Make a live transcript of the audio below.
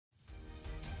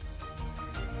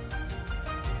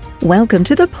Welcome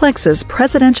to the Plexus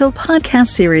Presidential Podcast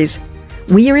Series.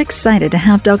 We are excited to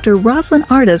have Dr. Rosyln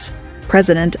Artis,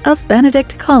 president of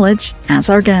Benedict College, as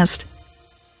our guest.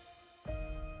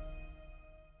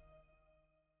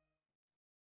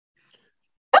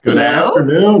 Good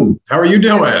afternoon. How are you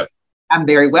doing? I'm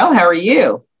very well. How are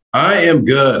you? I am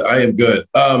good.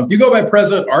 You go by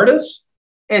President Artis?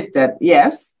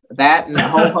 Yes, that and a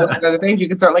whole host of other things. You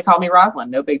can certainly call me Rosyln.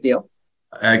 No big deal.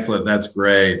 Excellent. That's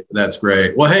great.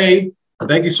 Well, hey,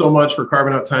 thank you so much for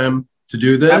carving out time to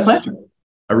do this. My pleasure.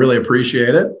 I really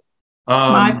appreciate it.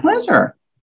 My pleasure.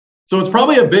 So it's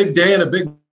probably a big day and a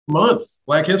big month,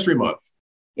 Black History Month.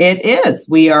 It is.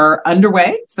 We are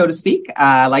underway, so to speak.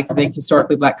 I like to think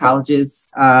historically Black colleges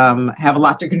have a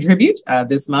lot to contribute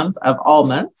this month of all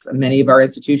months. Many of our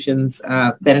institutions,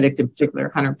 Benedict in particular,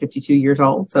 152 years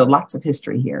old. So lots of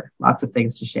history here, lots of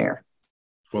things to share.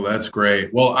 Well, that's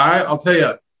great. Well, I'll tell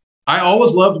you, I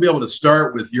always love to be able to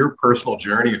start with your personal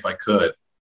journey if I could.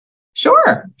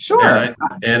 Sure.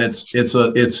 And it's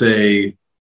impressive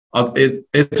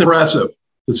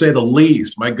to say the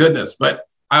least. My goodness, but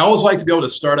I always like to be able to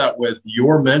start out with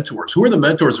your mentors. Who are the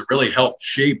mentors that really helped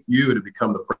shape you to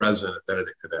become the president of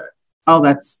Benedict today? Oh,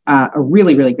 that's a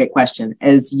really, really great question.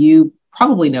 As you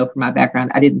probably know from my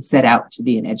background, I didn't set out to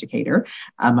be an educator.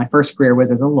 My first career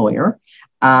was as a lawyer.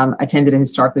 Attended a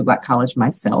historically Black college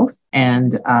myself,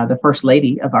 and the first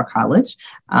lady of our college,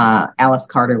 Alice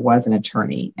Carter, was an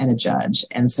attorney and a judge.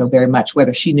 And so very much,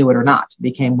 whether she knew it or not,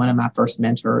 became one of my first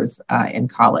mentors in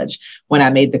college. When I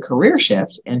made the career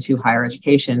shift into higher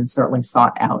education, certainly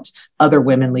sought out other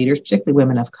women leaders, particularly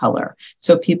women of color.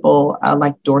 So people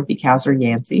like Dorothy Kaiser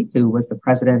Yancey, who was the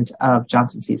president of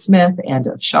Johnson C. Smith and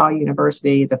of Shaw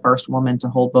University, the first woman to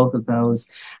hold both of those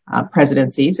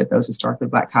presidencies at those historically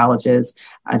Black colleges.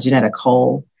 Janetta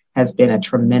Cole has been a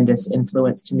tremendous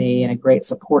influence to me and a great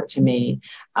support to me.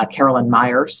 Carolyn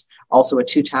Myers, also a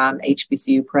two-time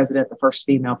HBCU president, the first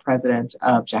female president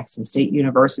of Jackson State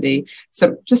University.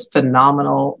 So just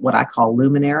phenomenal, what I call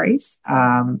luminaries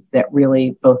that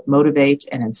really both motivate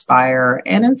and inspire,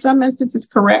 and in some instances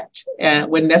correct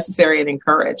when necessary and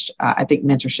encouraged. I think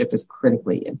mentorship is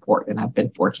critically important, and I've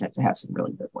been fortunate to have some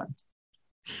really good ones.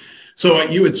 So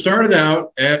you had started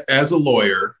out as a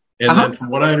lawyer. And then from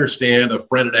what I understand, a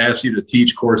friend had asked you to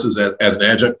teach courses as an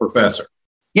adjunct professor.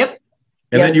 Yep.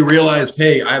 And then you realized,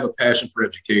 hey, I have a passion for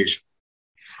education.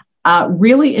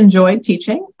 Really enjoyed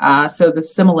teaching. So the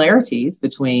similarities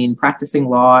between practicing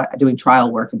law, doing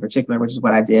trial work in particular, which is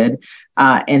what I did,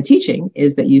 and teaching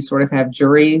is that you sort of have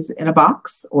juries in a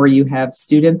box or you have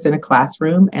students in a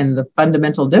classroom. And the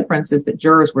fundamental difference is that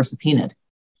jurors were subpoenaed.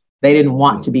 They didn't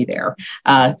want to be there.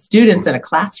 Students in a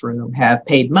classroom have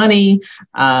paid money,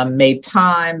 made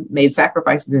time, made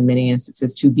sacrifices in many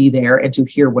instances to be there and to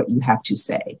hear what you have to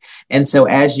say. And so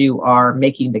as you are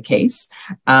making the case,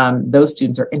 those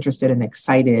students are interested and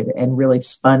excited and really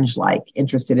sponge-like,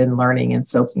 interested in learning and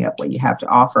soaking up what you have to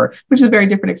offer, which is a very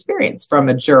different experience from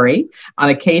a jury. On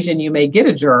occasion, you may get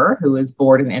a juror who is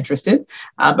bored and interested,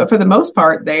 but for the most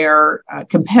part, they are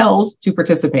compelled to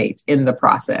participate in the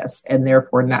process and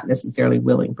therefore not necessarily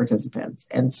willing participants.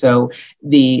 And so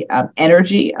the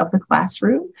energy of the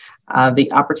classroom,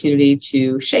 the opportunity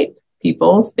to shape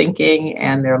people's thinking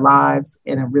and their lives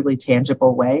in a really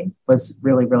tangible way was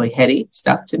really, really heady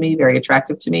stuff to me, very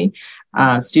attractive to me.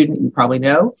 Student, you probably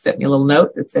know, sent me a little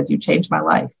note that said, "You changed my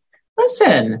life."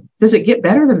 Listen, does it get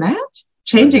better than that?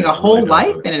 Changing a whole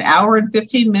life in an hour and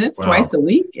 15 minutes twice a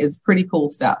week is pretty cool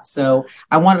stuff. So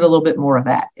I wanted a little bit more of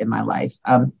that in my life.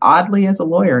 Oddly, as a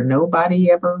lawyer,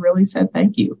 nobody ever really said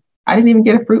thank you. I didn't even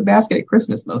get a fruit basket at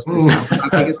Christmas most of the time from my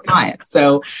biggest client.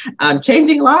 So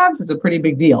changing lives is a pretty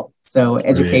big deal. So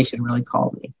education really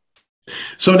called me.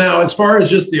 So now, as far as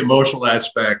just the emotional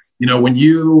aspect, when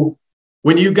you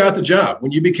got the job,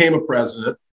 when you became a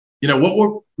president,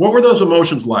 what were those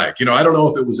emotions like? I don't know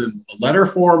if it was in a letter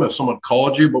form, if someone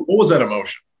called you, but what was that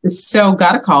emotion? So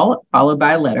got a call followed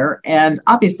by a letter. And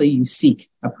obviously you seek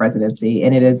a presidency,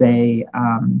 and it is a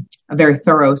very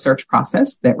thorough search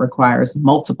process that requires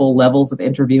multiple levels of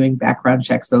interviewing, background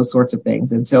checks, those sorts of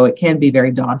things. And so it can be very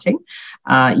daunting.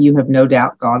 You have no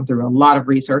doubt gone through a lot of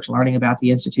research, learning about the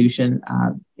institution.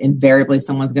 Invariably,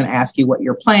 someone's going to ask you what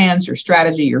your plans, your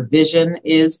strategy, your vision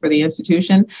is for the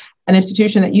institution, an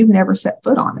institution that you've never set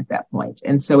foot on at that point.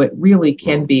 And so it really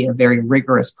can be a very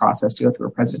rigorous process to go through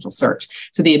a presidential search.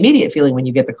 So the immediate feeling when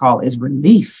you get the call is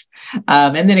relief,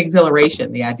 and then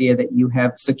exhilaration, the idea that you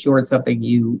have secured something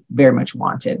you very much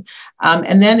wanted.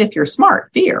 And then if you're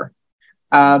smart, fear.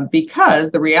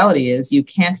 Because the reality is you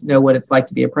can't know what it's like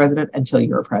to be a president until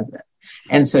you're a president.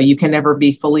 And so you can never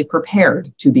be fully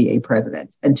prepared to be a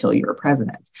president until you're a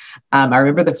president. I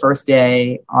remember the first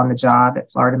day on the job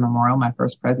at Florida Memorial, my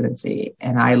first presidency,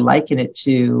 and I liken it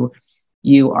to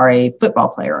you are a football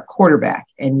player, a quarterback,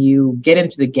 and you get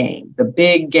into the game, the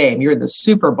big game, you're in the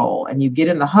Super Bowl, and you get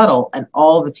in the huddle and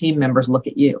all the team members look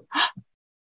at you.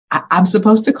 I'm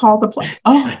supposed to call the play.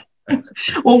 Oh,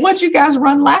 well, what'd you guys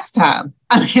run last time?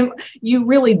 I mean, you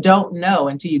really don't know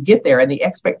until you get there. And the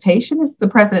expectation is the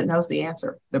president knows the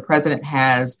answer. The president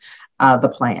has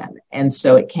the plan. And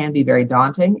so it can be very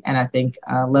daunting. And I think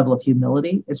a level of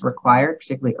humility is required,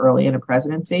 particularly early in a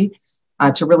presidency,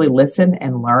 to really listen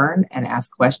and learn and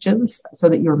ask questions so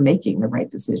that you're making the right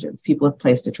decisions. People have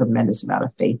placed a tremendous amount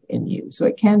of faith in you. So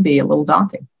it can be a little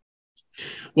daunting.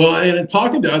 Well, and in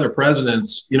talking to other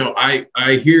presidents,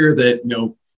 I hear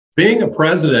that, being a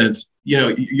president,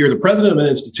 you're the president of an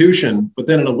institution, but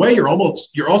then in a way, you're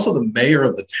also the mayor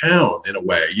of the town in a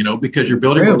way, because you're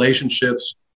building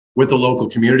relationships with the local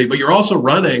community, but you're also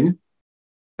running.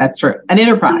 That's true. An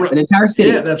enterprise, an entire city.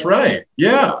 Yeah, that's right.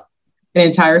 Yeah. An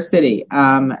entire city.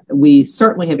 We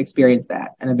certainly have experienced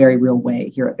that in a very real way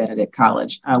here at Benedict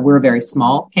College. We're a very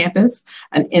small campus,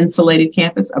 an insulated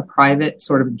campus, a private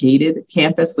sort of gated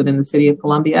campus within the city of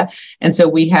Columbia. And so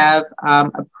we have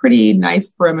a pretty nice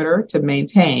perimeter to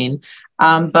maintain,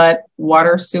 but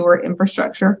water, sewer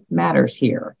infrastructure matters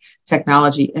here.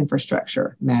 Technology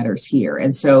infrastructure matters here.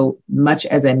 And so much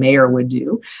as a mayor would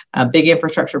do, big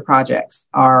infrastructure projects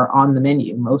are on the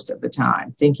menu most of the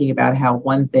time, thinking about how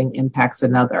one thing impacts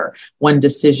another. One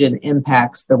decision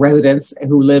impacts the residents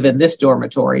who live in this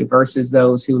dormitory versus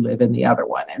those who live in the other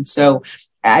one. And so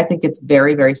I think it's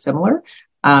very, very similar.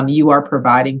 You are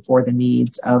providing for the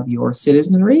needs of your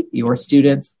citizenry, your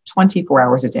students, 24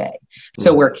 hours a day.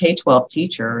 So where K-12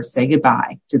 teachers say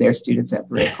goodbye to their students at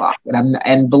 3:00,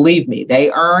 and believe me, they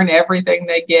earn everything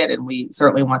they get, and we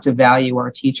certainly want to value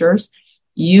our teachers.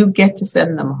 You get to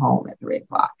send them home at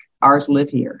 3:00. Ours live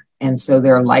here, and so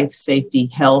their life, safety,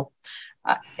 health,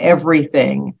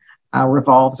 everything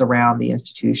revolves around the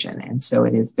institution. And so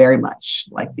it is very much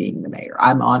like being the mayor.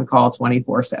 I'm on call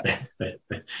 24/7.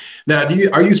 Now,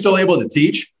 are you still able to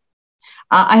teach?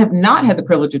 I have not had the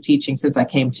privilege of teaching since I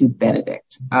came to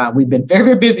Benedict. We've been very,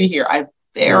 very busy here. I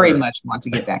very much want to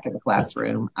get back in the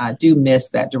classroom. I do miss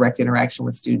that direct interaction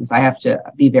with students. I have to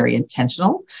be very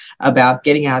intentional about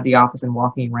getting out of the office and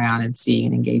walking around and seeing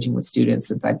and engaging with students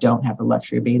since I don't have the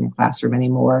luxury of being in the classroom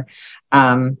anymore.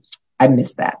 I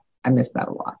miss that. I miss that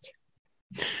a lot.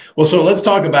 Well, so let's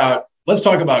talk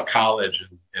about college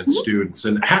and students,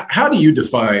 and how do you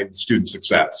define student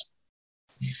success?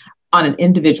 On an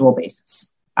individual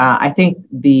basis. I think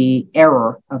the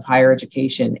error of higher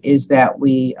education is that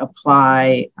we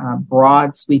apply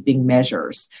broad sweeping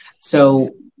measures. So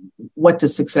what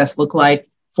does success look like?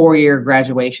 4-year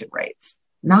graduation rates?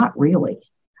 Not really.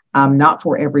 Not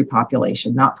for every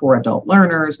population, not for adult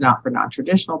learners, not for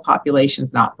non-traditional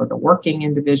populations, not for the working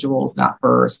individuals, not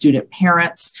for student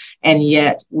parents. And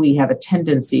yet we have a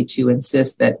tendency to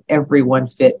insist that everyone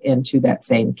fit into that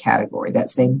same category,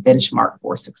 that same benchmark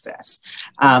for success.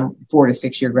 4 to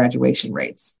 6 year graduation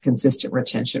rates, consistent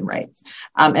retention rates.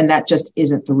 And that just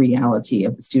isn't the reality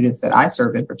of the students that I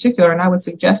serve in particular. And I would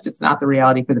suggest it's not the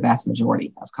reality for the vast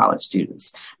majority of college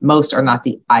students. Most are not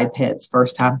the IPEDS,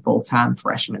 first-time, full-time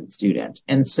freshman student.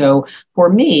 And so for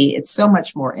me, it's so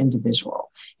much more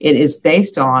individual. It is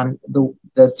based on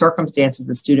the circumstances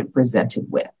the student presented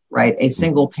with, right? A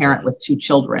single parent with 2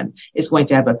 children is going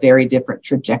to have a very different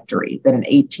trajectory than an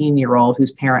 18-year-old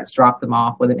whose parents dropped them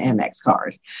off with an Amex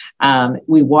card.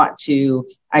 We want to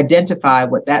identify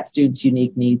what that student's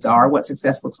unique needs are, what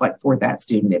success looks like for that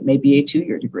student. It may be a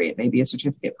 2-year degree. It may be a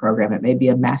certificate program. It may be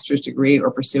a master's degree or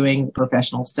pursuing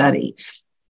professional study.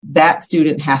 That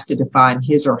student has to define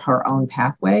his or her own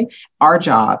pathway. Our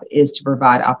job is to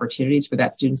provide opportunities for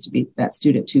that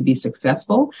student to be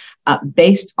successful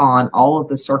based on all of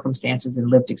the circumstances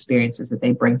and lived experiences that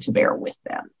they bring to bear with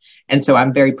them. And so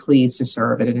I'm very pleased to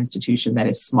serve at an institution that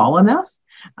is small enough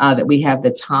that we have the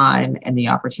time and the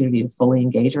opportunity to fully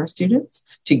engage our students,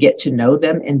 to get to know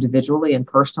them individually and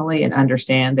personally and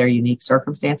understand their unique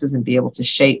circumstances and be able to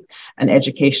shape an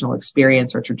educational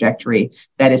experience or trajectory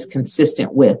that is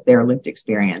consistent with their lived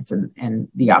experience and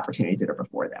the opportunities that are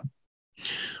before them.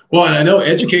 Well, and I know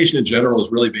education in general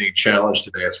is really being challenged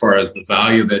today as far as the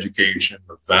value of education,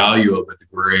 the value of a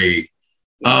degree.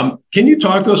 Can you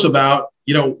talk to us about,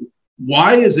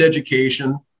 why is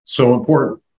education so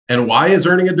important? And why is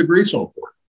earning a degree so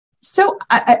important? So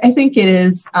I think it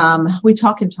is, we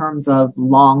talk in terms of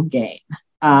long game.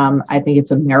 I think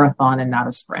it's a marathon and not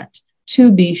a sprint,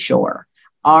 to be sure.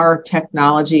 our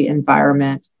technology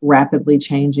environment, rapidly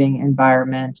changing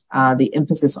environment, the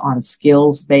emphasis on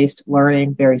skills-based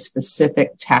learning, very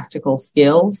specific tactical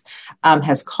skills,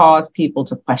 has caused people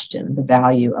to question the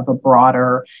value of a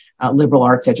broader liberal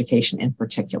arts education in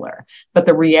particular. But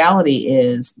the reality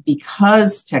is,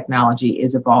 because technology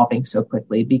is evolving so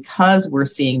quickly, because we're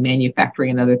seeing manufacturing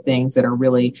and other things that are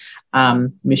really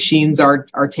machines are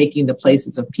taking the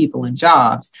places of people and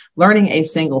jobs, learning a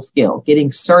single skill,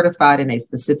 getting certified in a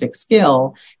specific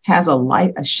skill has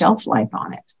a shelf life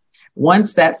on it.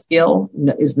 Once that skill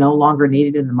is no longer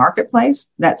needed in the marketplace,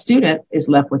 that student is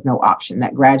left with no option.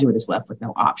 That graduate is left with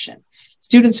no option.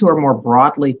 Students who are more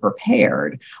broadly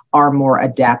prepared are more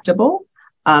adaptable,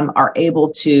 are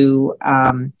able to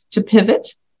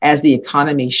pivot as the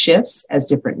economy shifts, as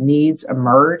different needs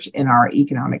emerge in our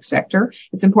economic sector.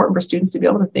 It's important for students to be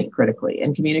able to think critically,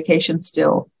 and communication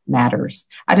still matters.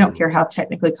 I don't care how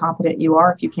technically competent you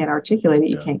are. If you can't articulate it,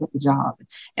 you can't get the job.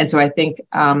 And so I think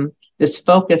this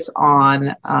focus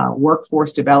on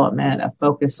workforce development, a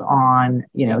focus on,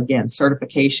 again,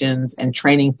 certifications and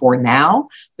training for now,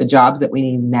 the jobs that we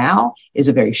need now, is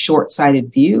a very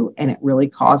short-sighted view. And it really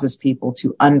causes people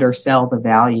to undersell the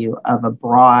value of a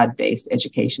broad-based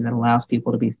education that allows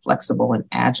people to be flexible and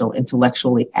agile,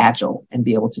 intellectually agile, and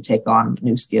be able to take on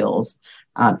new skills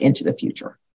into the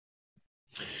future.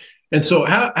 And so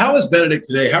how is Benedict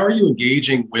today? How are you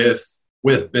engaging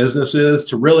with businesses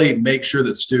to really make sure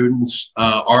that students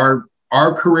are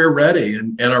career ready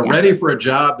and are ready for a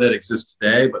job that exists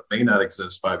today, but may not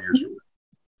exist 5 years from now?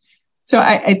 So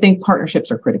I think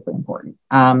partnerships are critically important.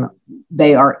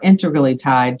 They are integrally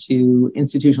tied to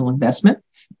institutional investment.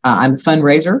 I'm a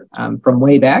fundraiser from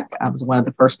way back. It was one of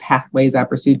the first pathways I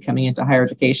pursued coming into higher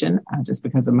education, just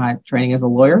because of my training as a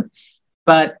lawyer.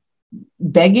 But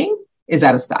begging is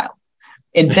out of style.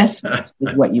 Investment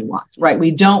is what you want, right?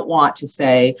 We don't want to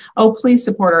say, oh, please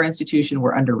support our institution,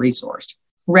 we're under-resourced.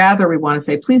 Rather, we want to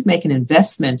say, please make an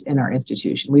investment in our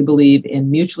institution. We believe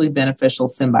in mutually beneficial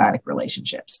symbiotic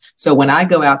relationships. So when I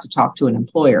go out to talk to an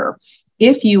employer,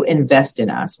 if you invest in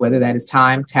us, whether that is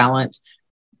time, talent,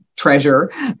 treasure,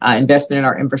 investment in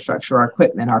our infrastructure, our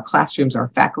equipment, our classrooms, our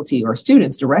faculty, or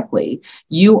students directly,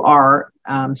 you are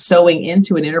sowing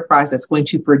into an enterprise that's going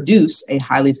to produce a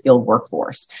highly skilled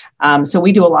workforce. So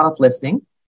we do a lot of listening.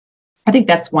 I think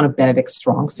that's one of Benedict's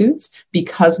strong suits.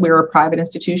 Because we're a private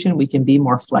institution, we can be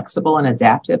more flexible and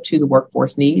adaptive to the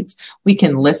workforce needs. We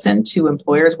can listen to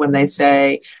employers when they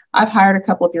say, I've hired a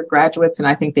couple of your graduates and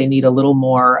I think they need a little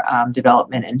more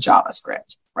development in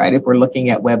JavaScript, right? If we're looking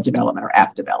at web development or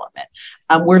app development,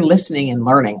 we're listening and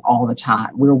learning all the time.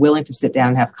 We're willing to sit down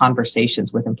and have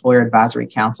conversations with employer advisory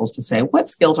councils to say, what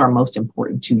skills are most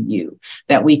important to you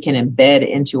that we can embed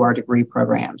into our degree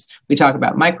programs? We talk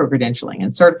about micro-credentialing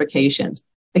and certifications.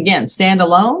 Again,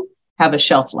 standalone, have a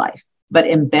shelf life, but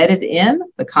embedded in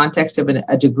the context of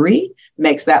a degree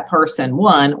makes that person,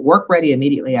 one, work ready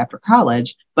immediately after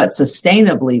college, but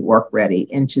sustainably work ready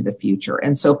into the future.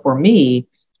 And so for me,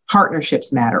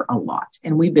 partnerships matter a lot.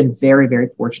 And we've been very, very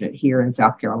fortunate here in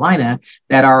South Carolina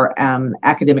that our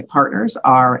academic partners,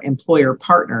 our employer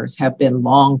partners, have been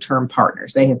long-term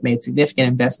partners. They have made significant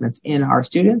investments in our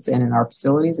students and in our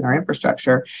facilities and our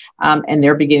infrastructure. And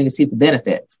they're beginning to see the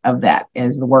benefits of that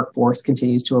as the workforce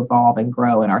continues to evolve and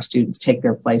grow and our students take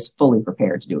their place fully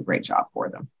prepared to do a great job for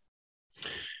them.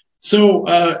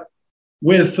 So,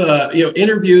 with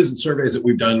interviews and surveys that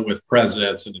we've done with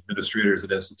presidents and administrators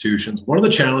at institutions, one of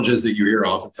the challenges that you hear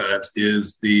oftentimes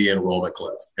is the enrollment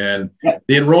cliff. And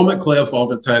the enrollment cliff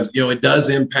oftentimes, it does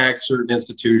impact certain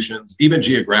institutions, even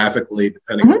geographically,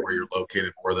 depending on where you're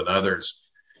located more than others.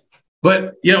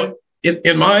 But,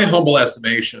 in my humble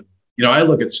estimation, I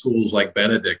look at schools like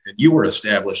Benedict, and you were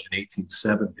established in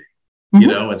 1870,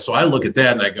 and so I look at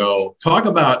that and I go, talk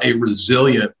about a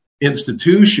resilient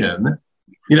institution.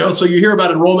 So you hear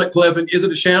about enrollment cliff, and is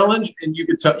it a challenge? And you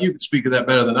could speak of that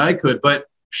better than I could, but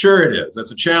sure it is.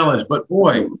 That's a challenge. But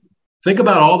boy, think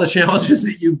about all the challenges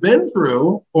that you've been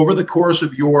through over the course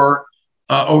of your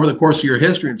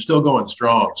history and still going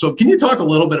strong. So can you talk a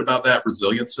little bit about that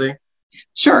resiliency?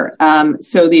 Sure.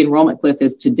 So the enrollment cliff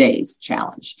is today's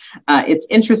challenge. It's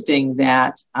interesting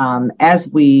that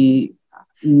as we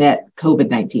met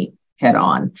COVID-19 head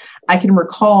on, I can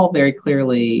recall very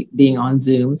clearly being on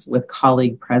Zooms with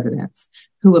colleague presidents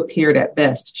who appeared at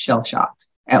best shell-shocked,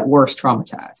 at worst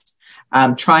traumatized,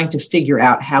 trying to figure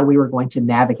out how we were going to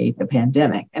navigate the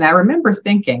pandemic. And I remember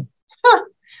thinking,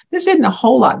 this isn't a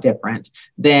whole lot different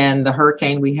than the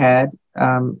hurricane we had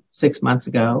 6 months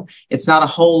ago. It's not a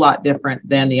whole lot different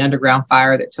than the underground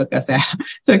fire that took us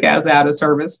out of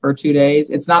service for 2 days.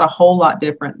 It's not a whole lot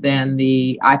different than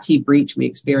the IT breach we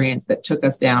experienced that took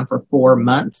us down for 4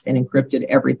 months and encrypted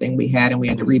everything we had, and we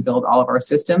had to rebuild all of our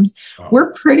systems. Oh.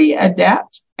 We're pretty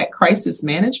adept at crisis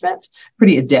management,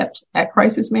 We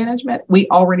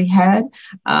already had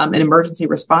an emergency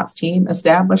response team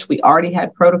established. We already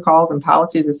had protocols and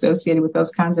policies associated with those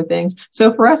kinds of things.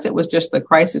 So for us, it was just the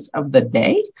crisis of the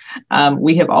day.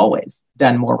 We have always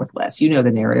done more with less. You know the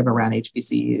narrative around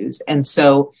HBCUs. And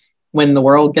so when the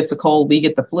world gets a cold, we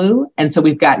get the flu. And so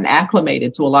we've gotten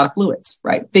acclimated to a lot of fluids,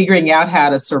 right? Figuring out how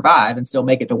to survive and still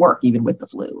make it to work, even with the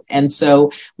flu. And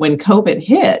so when COVID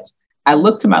hit, I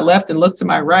looked to my left and looked to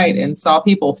my right and saw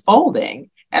people folding.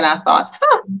 And I thought,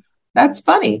 that's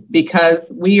funny,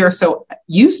 because we are so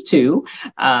used to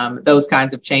those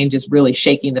kinds of changes really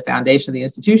shaking the foundation of the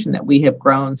institution that we have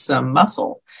grown some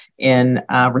muscle in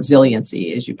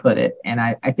resiliency, as you put it. And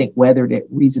I think weathered it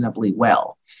reasonably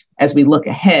well. As we look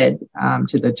ahead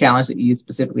to the challenge that you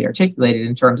specifically articulated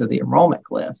in terms of the enrollment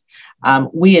cliff,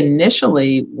 we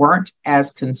initially weren't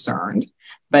as concerned.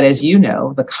 But as you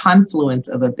know, the confluence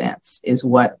of events is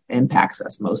what impacts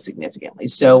us most significantly.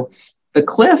 So the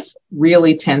cliff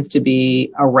really tends to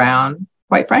be around,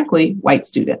 quite frankly, white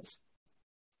students,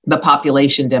 the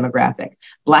population demographic.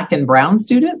 Black and brown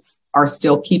students are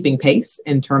still keeping pace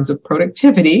in terms of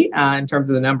productivity, in terms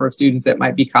of the number of students that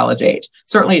might be college age.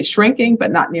 Certainly it's shrinking,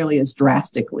 but not nearly as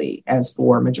drastically as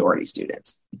for majority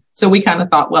students. So we kind of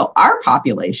thought, well, our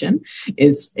population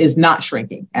is not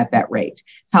shrinking at that rate.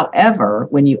 However,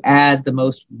 when you add the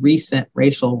most recent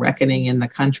racial reckoning in the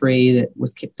country that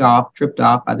was tripped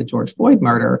off by the George Floyd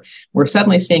murder, we're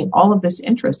suddenly seeing all of this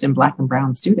interest in Black and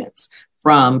brown students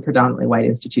from predominantly white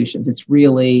institutions. It's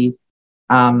really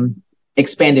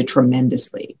expanded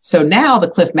tremendously. So now the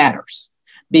cliff matters,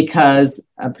 because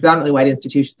predominantly white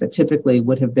institutions that typically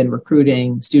would have been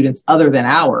recruiting students other than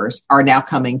ours are now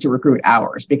coming to recruit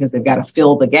ours, because they've got to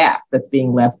fill the gap that's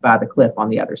being left by the cliff on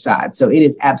the other side. So it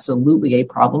is absolutely a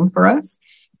problem for us.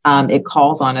 It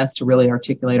calls on us to really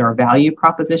articulate our value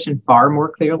proposition far more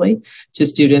clearly to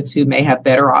students who may have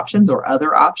better options or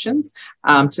other options,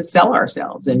 to sell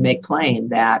ourselves and make plain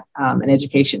that an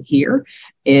education here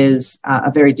is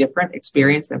a very different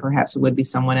experience than perhaps it would be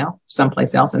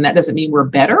someplace else. And that doesn't mean we're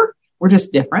better. We're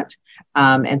just different.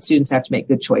 And students have to make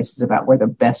good choices about where the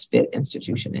best fit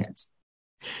institution is.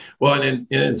 Well, and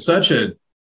in such a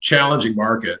challenging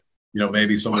market,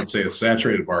 maybe some would say a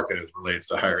saturated market as relates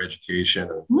to higher education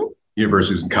and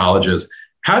universities and colleges.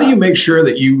 How do you make sure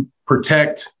that you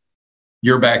protect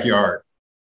your backyard?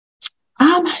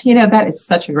 That is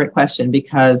such a great question,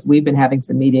 because we've been having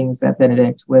some meetings at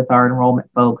Benedict with our enrollment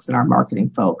folks and our marketing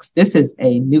folks. This is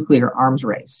a nuclear arms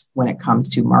race when it comes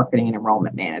to marketing and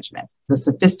enrollment management. The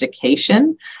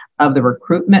sophistication of the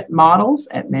recruitment models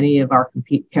at many of our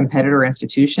competitor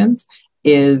institutions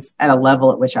is at a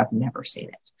level at which I've never seen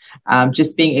it.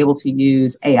 Just being able to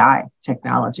use AI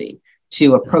technology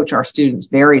to approach our students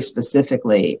very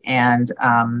specifically and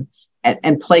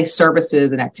place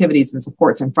services and activities and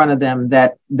supports in front of them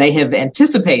that they have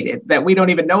anticipated that we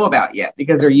don't even know about yet,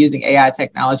 because they're using AI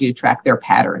technology to track their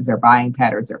patterns, their buying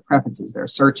patterns, their preferences, their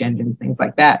search engines, things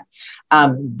like that.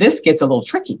 This gets a little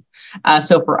tricky.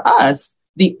 So for us,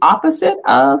 the opposite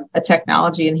of a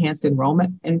technology-enhanced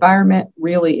enrollment environment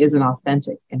really is an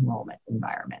authentic enrollment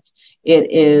environment. It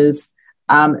is,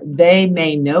 they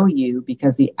may know you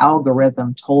because the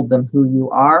algorithm told them who you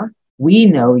are. We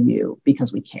know you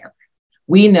because we care.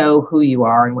 We know who you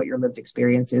are and what your lived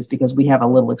experience is because we have a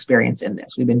little experience in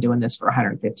this. We've been doing this for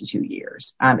 152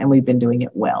 years, and we've been doing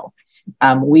it well.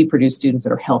 We produce students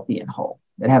that are healthy and whole,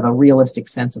 that have a realistic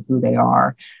sense of who they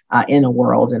are in a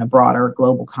world, in a broader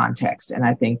global context. And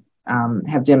I think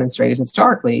have demonstrated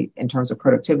historically in terms of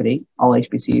productivity, all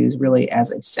HBCUs really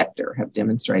as a sector have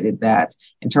demonstrated that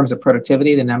in terms of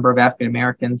productivity, the number of African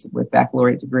Americans with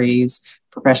baccalaureate degrees,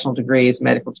 professional degrees,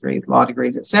 medical degrees, law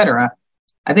degrees, et cetera,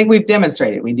 I think we've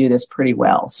demonstrated we do this pretty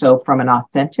well. So from an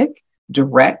authentic,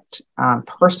 direct,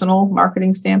 personal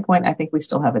marketing standpoint, I think we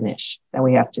still have a niche that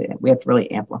we have to really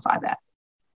amplify that.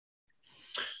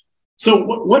 So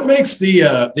what makes the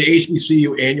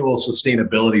HBCU annual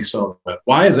sustainability summit?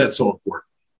 Why is that so important?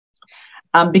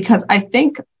 Because I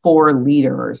think for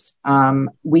leaders,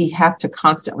 we have to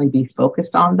constantly be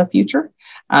focused on the future.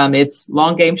 It's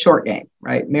long game, short game,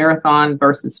 right? Marathon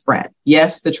versus sprint.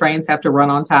 Yes, the trains have to run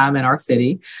on time in our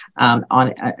city on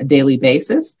a daily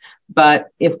basis. But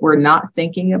if we're not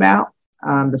thinking about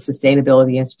the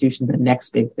sustainability institution the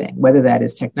next big thing, whether that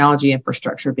is technology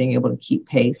infrastructure, being able to keep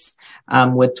pace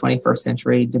with 21st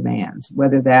century demands,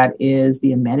 whether that is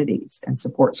the amenities and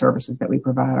support services that we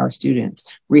provide our students,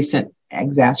 recent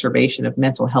exacerbation of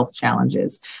mental health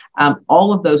challenges.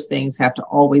 All of those things have to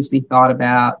always be thought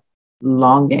about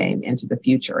long game into the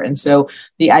future. And so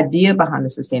the idea behind the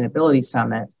Sustainability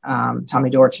Summit, Tommy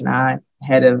Dortch and I,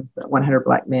 head of 100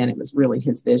 Black Men, it was really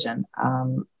his vision,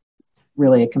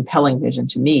 really a compelling vision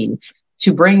to me,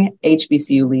 to bring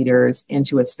HBCU leaders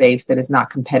into a space that is not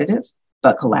competitive,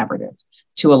 but collaborative,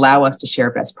 to allow us to share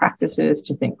best practices,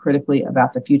 to think critically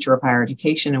about the future of higher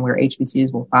education and where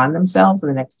HBCUs will find themselves in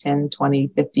the next 10, 20,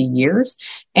 50 years,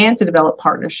 and to develop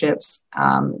partnerships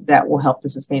that will help to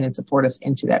sustain and support us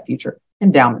into that future.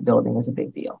 Endowment building is a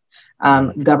big deal.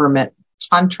 Government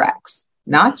contracts,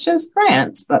 not just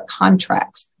grants, but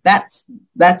contracts. That's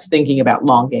thinking about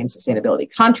long game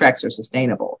sustainability. Contracts are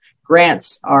sustainable.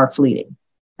 Grants are fleeting.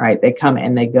 Right? They come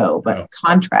and they go, but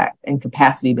contract and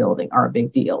capacity building are a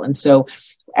big deal. And so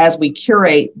as we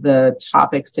curate the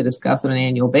topics to discuss on an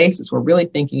annual basis, we're really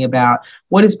thinking about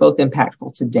what is both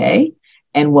impactful today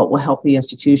and what will help the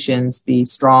institutions be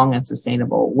strong and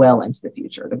sustainable well into the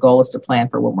future. The goal is to plan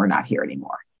for when we're not here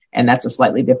anymore. And that's a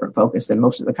slightly different focus than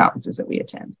most of the conferences that we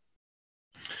attend.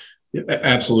 Yeah,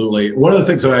 absolutely. One of the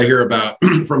things that I hear about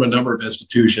from a number of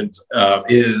institutions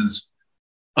is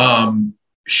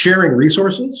sharing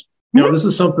resources. You know, this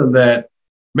is something that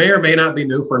may or may not be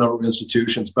new for a number of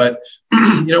institutions, but,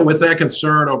 you know, with that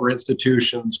concern over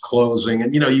institutions closing,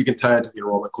 and, you know, you can tie it to the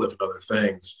enrollment cliff and other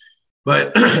things,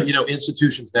 but, you know,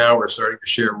 institutions now are starting to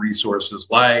share resources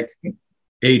like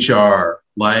HR,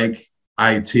 like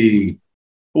IT.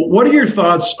 What are your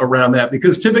thoughts around that?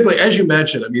 Because typically, as you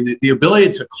mentioned, I mean, the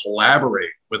ability to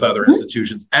collaborate with other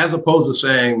institutions, as opposed to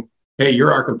saying, hey,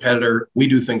 you're our competitor, we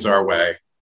do things our way.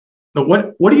 But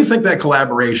what do you think that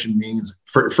collaboration means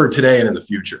for today and in the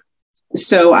future?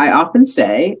 So I often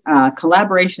say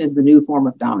collaboration is the new form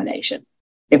of domination.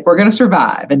 If we're going to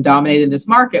survive and dominate in this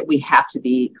market, we have to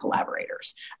be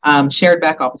collaborators. Shared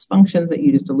back office functions that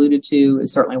you just alluded to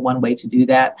is certainly one way to do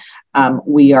that.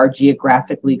 We are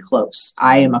geographically close.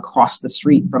 I am across the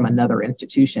street from another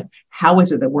institution. How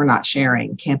is it that we're not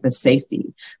sharing campus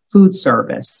safety, food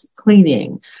service,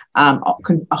 cleaning, a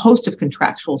host of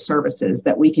contractual services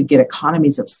that we could get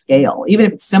economies of scale? Even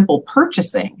if it's simple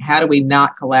purchasing, how do we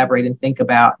not collaborate and think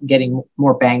about getting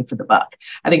more bang for the buck?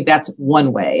 I think that's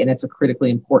one way, and it's a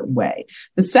critically important way.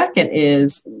 The second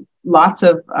is lots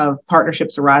of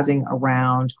partnerships arising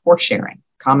around course sharing.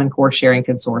 Common course sharing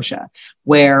consortia,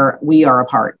 where we are a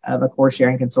part of a course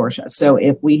sharing consortia. So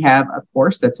if we have a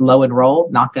course that's low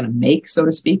enrolled, not going to make, so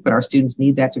to speak, but our students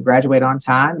need that to graduate on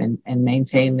time and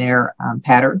maintain their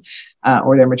pattern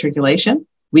or their matriculation,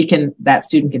 that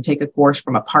student can take a course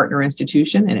from a partner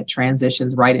institution and it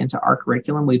transitions right into our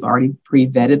curriculum. We've already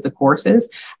pre-vetted the courses.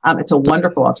 It's a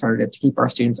wonderful alternative to keep our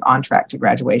students on track to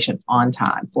graduation on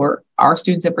time. For our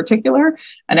students in particular,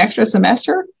 an extra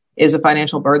semester is a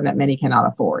financial burden that many cannot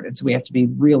afford. And so we have to be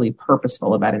really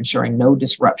purposeful about ensuring no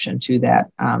disruption to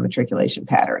that matriculation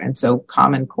pattern. And so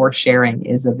common course sharing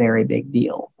is a very big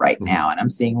deal right now. And I'm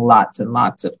seeing lots and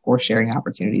lots of course sharing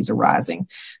opportunities arising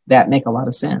that make a lot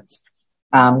of sense.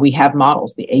 We have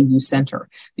models, the AU Center,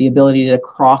 the ability to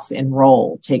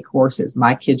cross-enroll, take courses.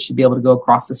 My kids should be able to go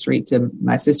across the street to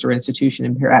my sister institution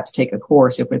and perhaps take a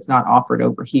course if it's not offered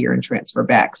over here and transfer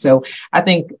back. So I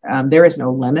think there is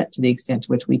no limit to the extent to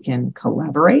which we can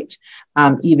collaborate,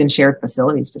 even shared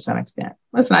facilities to some extent.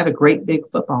 Listen, I have a great big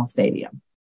football stadium.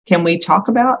 Can we talk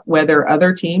about whether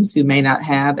other teams who may not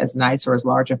have as nice or as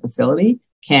large a facility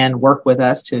can work with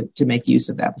us to make use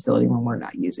of that facility when we're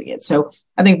not using it? So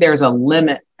I think there's a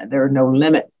limit. There is no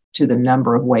limit to the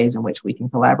number of ways in which we can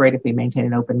collaborate if we maintain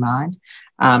an open mind.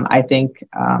 I think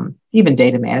even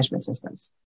data management systems.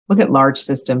 Look at large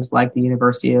systems like the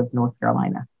University of North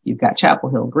Carolina. You've got Chapel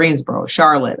Hill, Greensboro,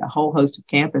 Charlotte, a whole host of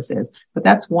campuses, but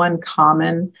that's one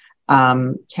common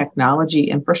technology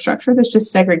infrastructure that's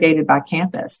just segregated by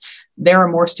campus. There are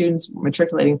more students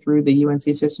matriculating through the UNC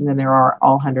system than there are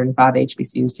all 105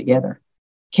 HBCUs together.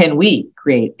 Can we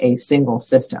create a single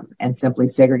system and simply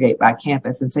segregate by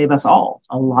campus and save us all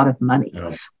a lot of money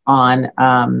on,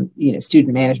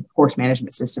 student management, course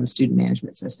management systems, student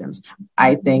management systems?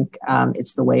 I think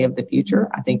it's the way of the future.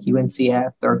 I think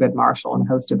UNCF, Thurgood Marshall, and a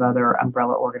host of other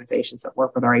umbrella organizations that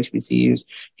work with our HBCUs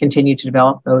continue to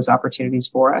develop those opportunities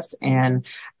for us. And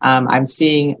I'm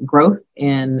seeing growth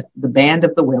in the band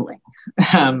of the willing.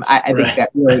 I think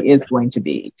that really is going to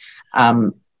be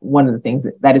one of the things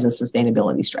that is a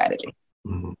sustainability strategy.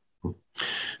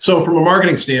 So from a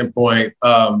marketing standpoint,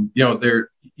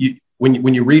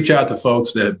 when you reach out to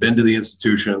folks that have been to the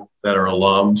institution that are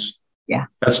alums,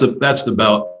 that's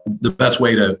the best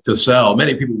way to sell.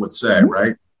 Many people would say,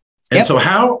 right? And so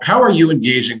how are you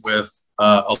engaging with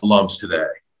alums today?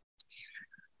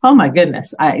 Oh my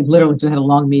goodness. I literally just had a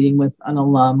long meeting with an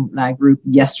alumni group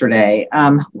yesterday.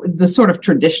 The sort of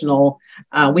traditional,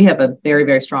 we have a very,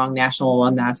 very strong National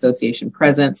Alumni Association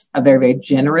presence, a very, very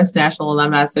generous National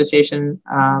Alumni Association.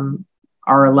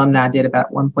 Our alumni did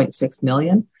about 1.6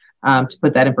 million. To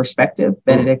put that in perspective,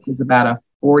 Benedict is about a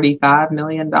 $45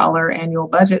 million annual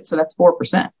budget. So that's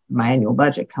 4%. My annual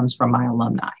budget comes from my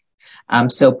alumni.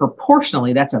 So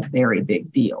proportionally, that's a very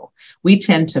big deal. We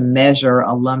tend to measure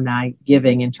alumni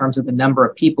giving in terms of the number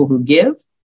of people who give.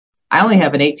 I only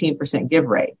have an 18% give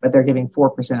rate, but they're giving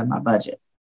 4% of my budget.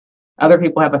 Other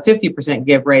people have a 50%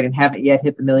 give rate and haven't yet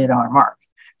hit the $1 million mark.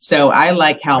 So I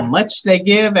like how much they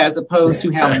give as opposed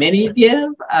to how many give.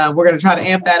 We're going to try to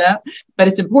amp that up, but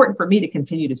it's important for me to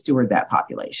continue to steward that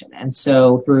population. And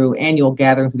so through annual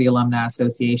gatherings of the Alumni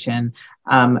Association,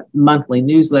 monthly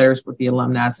newsletters with the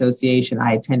Alumni Association,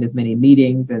 I attend as many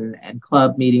meetings and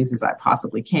club meetings as I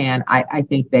possibly can. I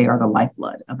think they are the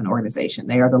lifeblood of an organization.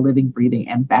 They are the living, breathing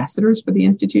ambassadors for the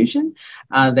institution.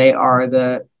 They are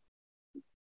the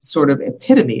sort of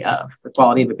epitome of the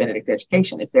quality of a Benedict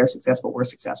education. If they're successful, we're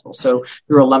successful. So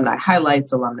through alumni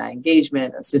highlights, alumni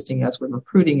engagement, assisting us with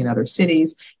recruiting in other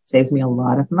cities, saves me a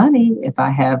lot of money if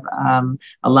I have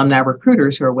alumni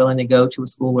recruiters who are willing to go to a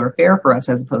school or a fair for us,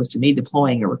 as opposed to me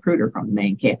deploying a recruiter from the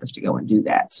main campus to go and do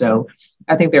that. So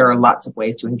I think there are lots of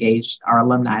ways to engage our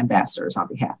alumni ambassadors on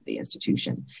behalf of the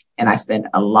institution. And I spend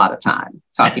a lot of time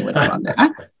talking with alumni.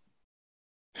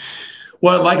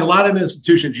 Well, like a lot of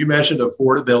institutions, you mentioned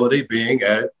affordability being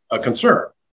a concern.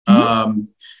 Are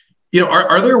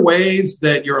there ways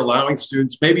that you're allowing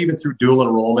students, maybe even through dual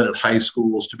enrollment at high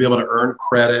schools, to be able to earn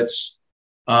credits,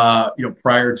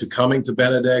 prior to coming to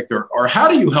Benedict, or how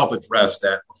do you help address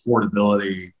that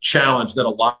affordability challenge that a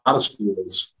lot of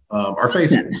schools are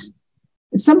facing?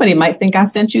 Somebody might think I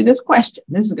sent you this question.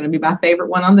 This is going to be my favorite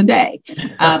one on the day.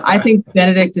 I think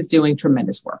Benedict is doing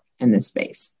tremendous work in this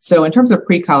space. So in terms of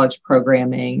pre-college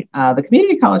programming, the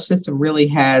community college system really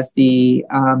has the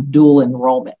dual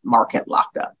enrollment market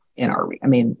locked up.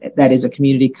 That is a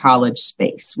community college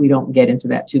space. We don't get into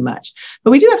that too much, but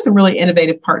we do have some really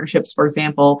innovative partnerships. For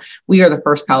example, we are the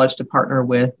first college to partner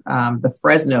with the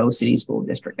Fresno City School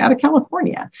District out of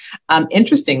California.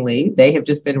 Interestingly, they have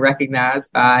just been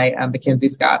recognized by Mackenzie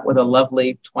Scott with a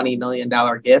lovely $20 million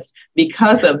gift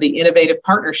because of the innovative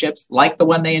partnerships like the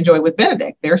one they enjoy with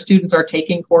Benedict. Their students are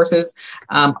taking courses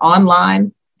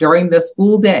online during the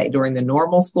school day, during the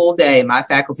normal school day. My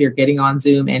faculty are getting on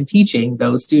Zoom and teaching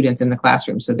those students in the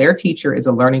classroom. So their teacher is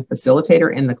a learning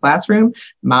facilitator in the classroom.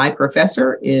 My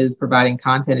professor is providing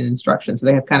content and instruction. So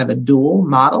they have kind of a dual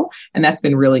model, and that's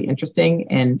been really interesting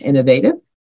and innovative.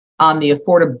 On the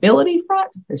affordability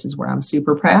front, this is where I'm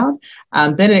super proud.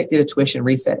 Benedict did a tuition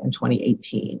reset in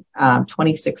 2018,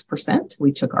 26%.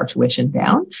 We took our tuition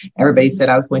down. Everybody said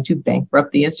I was going to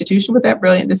bankrupt the institution with that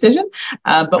brilliant decision.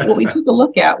 But what we took a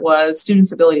look at was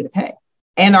students' ability to pay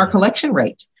and our collection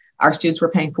rate. Our students were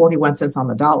paying 41 cents on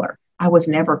the dollar. I was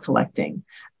never collecting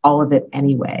all of it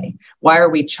anyway. Why are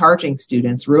we charging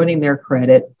students, ruining their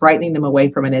credit, frightening them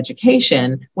away from an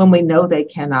education when we know they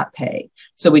cannot pay?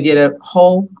 So we did a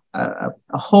whole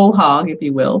hog, if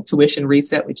you will, tuition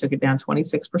reset. We took it down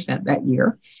 26% that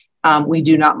year. We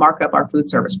do not mark up our food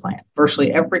service plan.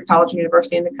 Virtually every college and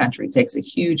university in the country takes a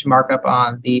huge markup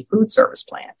on the food service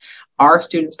plan. Our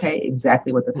students pay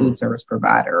exactly what the food service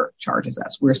provider charges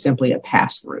us. We're simply a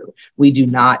pass-through. We do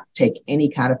not take any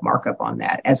kind of markup on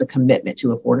that as a commitment to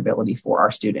affordability for our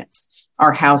students.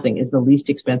 Our housing is the least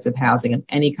expensive housing of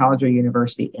any college or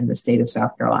university in the state of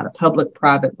South Carolina. Public,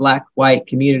 private, Black, white,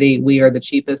 community. We are the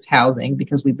cheapest housing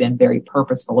because we've been very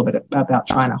purposeful about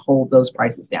trying to hold those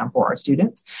prices down for our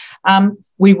students.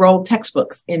 We rolled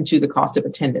textbooks into the cost of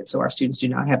attendance. So our students do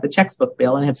not have the textbook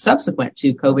bill and have subsequent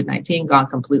to COVID-19 gone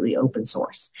completely open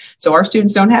source. So our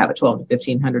students don't have a $1,200 to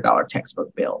 $1,500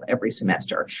 textbook bill every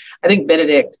semester. I think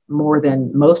Benedict, more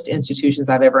than most institutions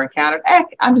I've ever encountered,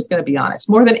 I'm just going to be honest,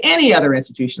 more than any other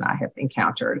institution I have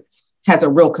encountered, has a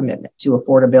real commitment to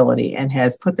affordability and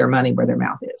has put their money where their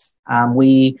mouth is.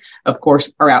 We, of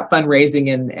course, are out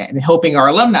fundraising and helping our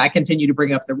alumni continue to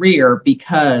bring up the rear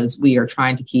because we are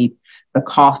trying to keep the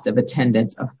cost of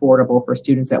attendance affordable for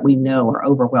students that we know are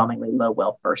overwhelmingly low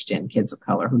wealth first-gen kids of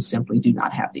color who simply do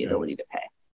not have the ability to pay.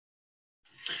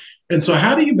 And so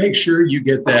how do you make sure you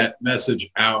get that message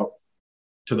out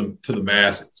to the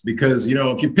masses? Because,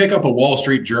 if you pick up a Wall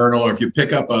Street Journal or if you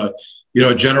pick up a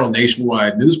general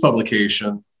nationwide news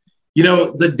publication,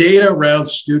 The data around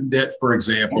student debt, for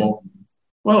example,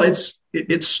 well, it's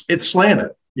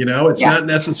slanted. It's not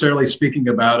necessarily speaking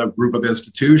about a group of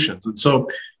institutions. And so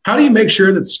how do you make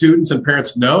sure that students and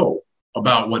parents know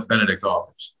about what Benedict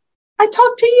offers? I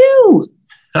talk to you.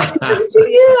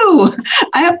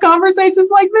 I have conversations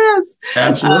like this.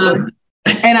 Absolutely.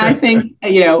 And I think,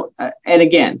 and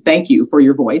again, thank you for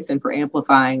your voice and for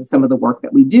amplifying some of the work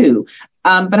that we do.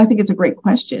 But I think it's a great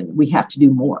question. We have to do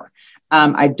more.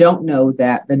 I don't know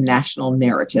that the national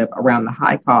narrative around the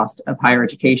high cost of higher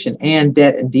education and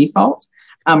debt and default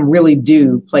really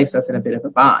do place us in a bit of a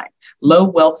bind. Low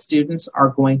wealth students are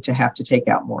going to have to take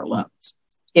out more loans.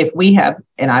 If we have,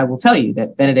 and I will tell you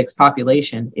that Benedict's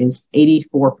population is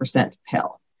 84%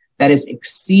 Pell. That is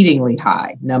exceedingly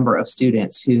high number of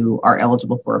students who are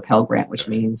eligible for a Pell Grant, which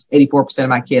means 84% of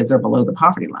my kids are below the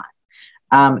poverty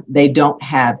line. They don't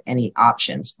have any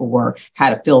options for how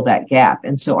to fill that gap.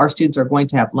 And so our students are going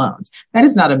to have loans. That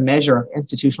is not a measure of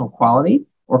institutional quality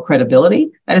or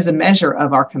credibility. That is a measure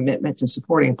of our commitment to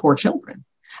supporting poor children.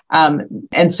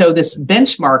 And so this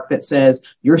benchmark that says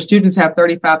your students have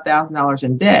 $35,000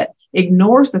 in debt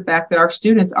ignores the fact that our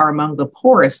students are among the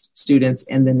poorest students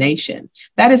in the nation.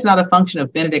 That is not a function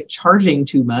of Benedict charging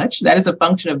too much. That is a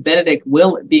function of Benedict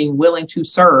being willing to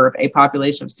serve a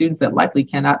population of students that likely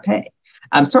cannot pay.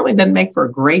 Certainly doesn't make for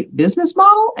a great business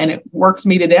model, and it works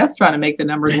me to death trying to make the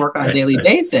numbers work on a daily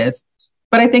basis.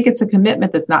 But I think it's a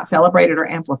commitment that's not celebrated or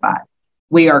amplified.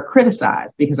 We are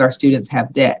criticized because our students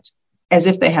have debt, as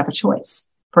if they have a choice.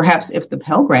 Perhaps if the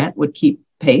Pell Grant would keep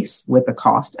pace with the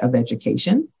cost of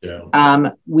education,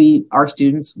 our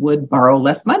students would borrow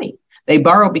less money. They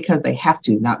borrow because they have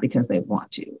to, not because they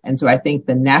want to. And so I think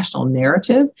the national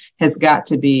narrative has got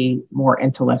to be more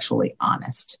intellectually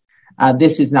honest.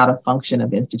 This is not a function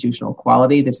of institutional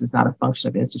quality. This is not a function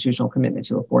of institutional commitment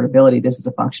to affordability. This is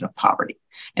a function of poverty.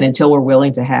 And until we're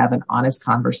willing to have an honest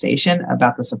conversation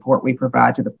about the support we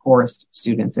provide to the poorest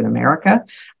students in America,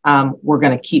 we're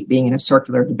going to keep being in a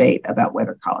circular debate about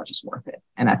whether college is worth it.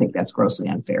 And I think that's grossly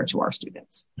unfair to our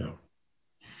students. Yeah.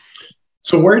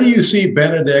 So where do you see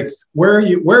Benedict? Where are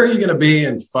you going to be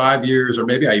in 5 years, or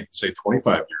maybe I even say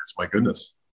 25 years? My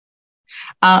goodness.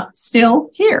 Still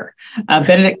here.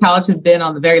 Benedict College has been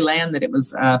on the very land that it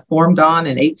was formed on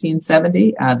in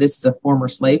 1870. This is a former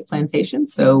slave plantation.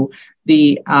 So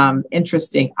the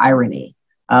interesting irony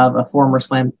of a former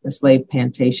slave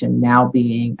plantation now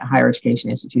being a higher education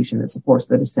institution that supports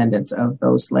the descendants of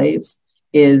those slaves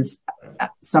is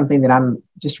something that I'm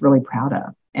just really proud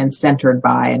of and centered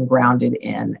by and grounded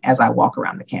in as I walk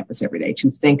around the campus every day to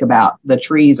think about the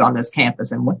trees on this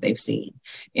campus and what they've seen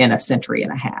in a century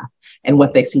and a half. And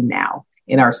what they see now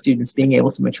in our students being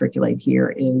able to matriculate here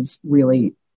is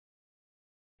really,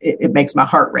 it makes my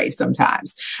heart race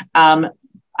sometimes.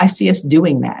 I see us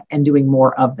doing that and doing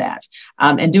more of that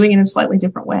and doing it in a slightly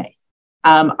different way.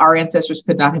 Our ancestors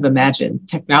could not have imagined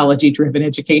technology-driven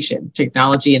education,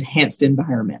 technology-enhanced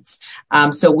environments.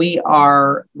 So we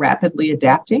are rapidly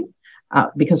adapting.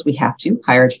 Because we have to.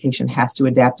 Higher education has to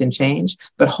adapt and change,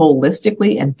 but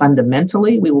holistically and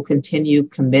fundamentally, we will continue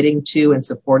committing to and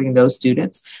supporting those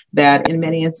students that in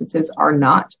many instances are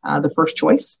not the first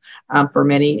choice for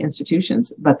many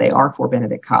institutions, but they are for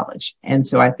Benedict College. And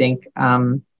so I think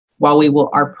while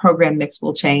our program mix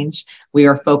will change, we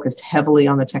are focused heavily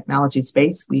on the technology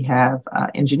space. We have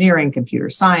engineering, computer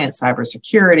science,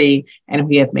 cybersecurity, and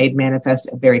we have made manifest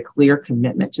a very clear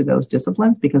commitment to those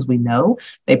disciplines because we know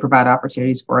they provide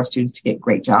opportunities for our students to get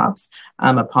great jobs.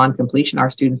 Upon completion, our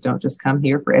students don't just come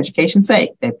here for education's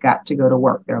sake. They've got to go to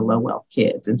work. They're low wealth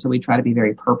kids. And so we try to be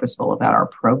very purposeful about our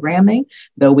programming.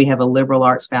 Though we have a liberal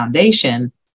arts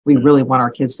foundation, we really want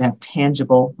our kids to have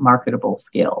tangible, marketable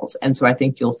skills. And so I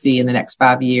think you'll see in the next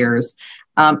 5 years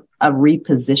a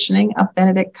repositioning of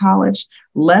Benedict College,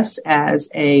 less as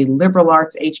a liberal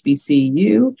arts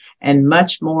HBCU and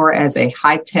much more as a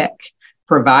high-tech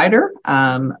provider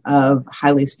of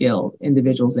highly skilled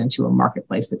individuals into a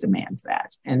marketplace that demands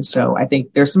that. And so I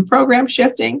think there's some program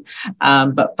shifting,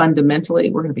 but fundamentally,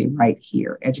 we're going to be right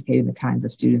here, educating the kinds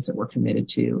of students that we're committed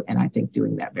to. And I think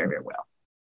doing that very, very well.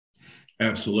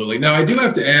 Absolutely. Now, I do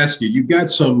have to ask you, you've got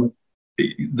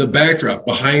the backdrop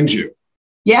behind you.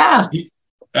 Yeah.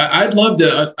 I'd love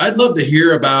to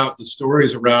hear about the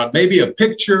stories around maybe a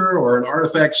picture or an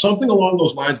artifact, something along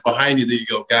those lines behind you that you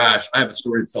go, gosh, I have a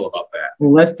story to tell about that.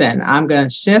 Listen, I'm going to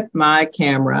shift my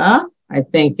camera, I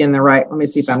think let me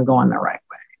see if I'm going the right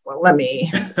way. Well,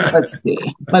 let's see.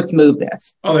 Let's move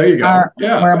this. Oh, there you go.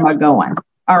 Yeah. Where am I going?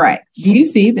 All right. Do you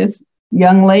see this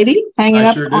young lady hanging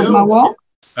up on my wall?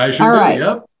 I sure All right. do,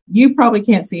 yep. You probably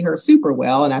can't see her super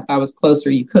well, and if I was closer,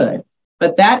 you could.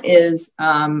 but that is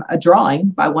a drawing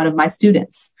by one of my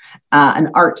students, an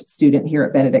art student here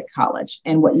at Benedict College.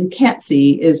 And what you can't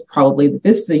see is probably that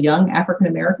this is a young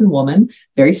African-American woman,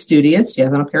 very studious. She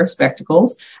has on a pair of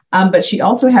spectacles, but she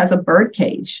also has a bird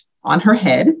cage on her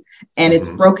head, and it's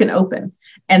broken open.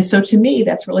 And so to me,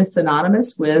 that's really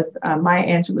synonymous with Maya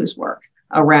Angelou's work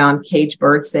around caged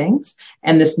bird sings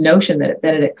and this notion that at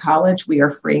Benedict College, we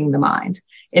are freeing the mind.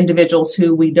 Individuals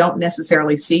who we don't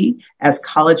necessarily see as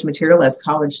college material, as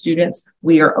college students,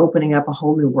 we are opening up a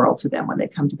whole new world to them when they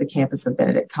come to the campus of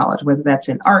Benedict College, whether that's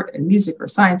in art and music or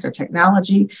science or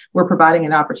technology. We're providing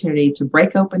an opportunity to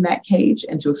break open that cage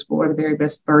and to explore the very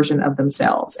best version of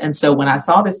themselves. And so when I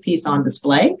saw this piece on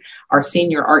display, our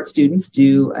senior art students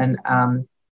do an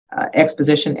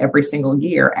exposition every single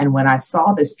year. And when I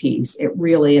saw this piece, it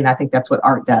really, and I think that's what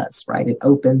art does, right? It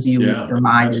opens you with your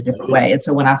mind in a different way. And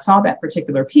so when I saw that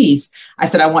particular piece, I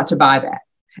said, I want to buy that.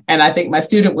 And I think my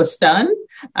student was stunned.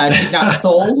 She had not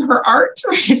sold her art.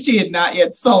 She had not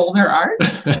yet sold her art.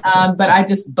 But I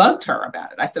just bugged her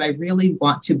about it. I said, I really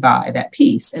want to buy that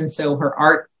piece. And so her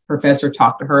art professor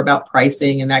talked to her about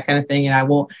pricing and that kind of thing. And I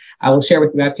will share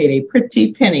with you, I paid a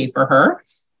pretty penny for her.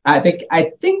 I think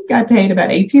I paid about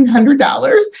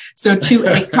 $1,800. So to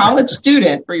a college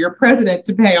student, for your president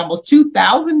to pay almost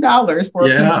 $2,000 for a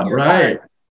piece of your art.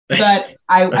 But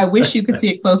I wish you could see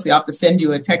it closely. I'll have to send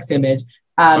you a text image.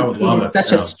 It is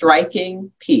such a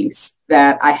striking piece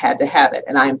that I had to have it.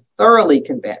 And I'm thoroughly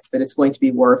convinced that it's going to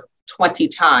be worth 20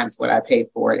 times what I paid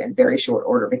for it in very short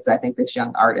order, because I think this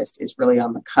young artist is really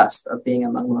on the cusp of being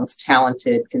among the most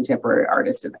talented contemporary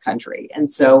artists in the country.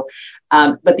 And so,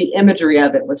 but the imagery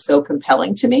of it was so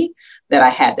compelling to me that I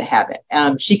had to have it.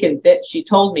 She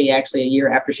told me actually a year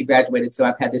after she graduated, so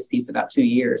I've had this piece about 2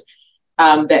 years,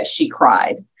 that she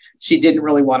cried. She didn't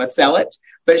really want to sell it,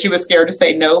 but she was scared to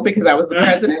say no because I was the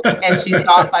president. And she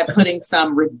thought by putting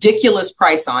some ridiculous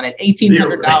price on it,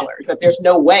 $1,800, that there's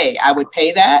no way I would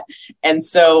pay that. And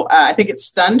so I think it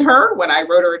stunned her when I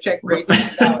wrote her a check for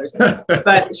 $1,800.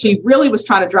 But she really was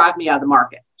trying to drive me out of the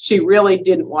market. She really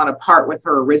didn't want to part with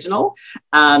her original,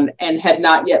 and had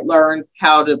not yet learned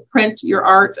how to print your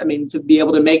art. I mean, to be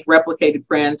able to make replicated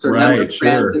prints or numbered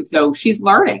prints. And so she's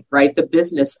learning, right, the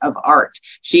business of art.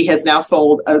 She has now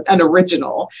sold an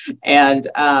original, and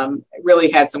really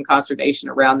had some consternation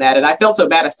around that. And I felt so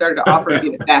bad, I started to offer to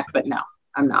give it back, but no,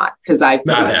 I'm not, because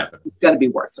it's going to be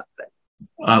worth something.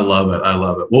 I love it.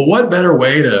 Well, what better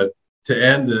way to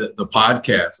end the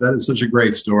podcast? That is such a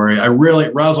great story.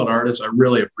 Rosyln Artis, I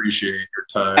really appreciate your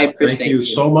time. Thank you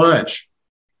so much.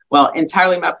 Well,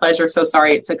 entirely my pleasure. So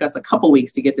sorry it took us a couple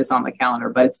weeks to get this on the calendar,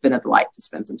 but it's been a delight to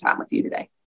spend some time with you today.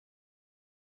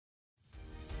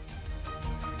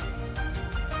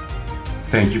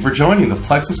 Thank you for joining the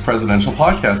Plexus Presidential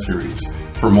Podcast Series.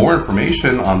 For more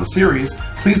information on the series,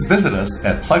 please visit us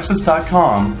at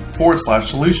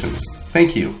plexus.com/solutions.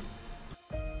 Thank you.